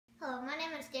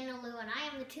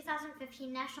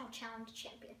2015 National Challenge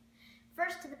champion.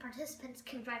 First, to the participants,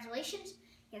 congratulations.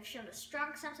 You have shown a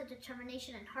strong sense of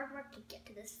determination and hard work to get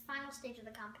to this final stage of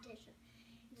the competition.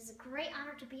 It is a great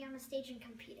honor to be on the stage and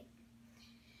competing.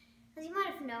 As you might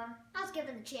have known, I was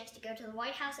given the chance to go to the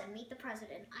White House and meet the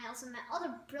president. I also met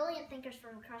other brilliant thinkers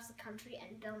from across the country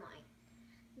and Bill Nye.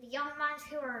 The young minds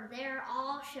who were there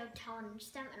all showed talent in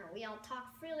STEM, and we all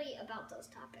talked freely about those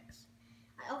topics.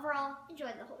 I overall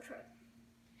enjoyed the whole trip.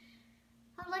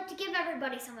 I would like to give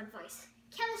everybody some advice.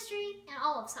 Chemistry and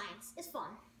all of science is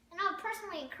fun, and I would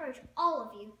personally encourage all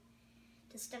of you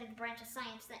to study the branch of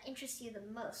science that interests you the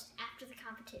most after the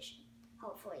competition.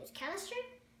 Hopefully it's chemistry,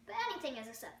 but anything is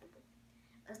acceptable.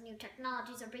 As new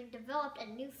technologies are being developed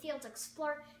and new fields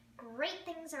explored, great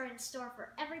things are in store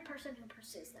for every person who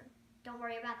pursues them. Don't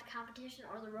worry about the competition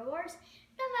or the rewards.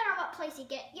 No matter what place you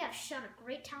get, you have shown a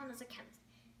great talent as a chemist.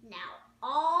 Now,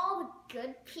 all the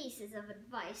good pieces of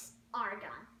advice are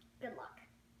done.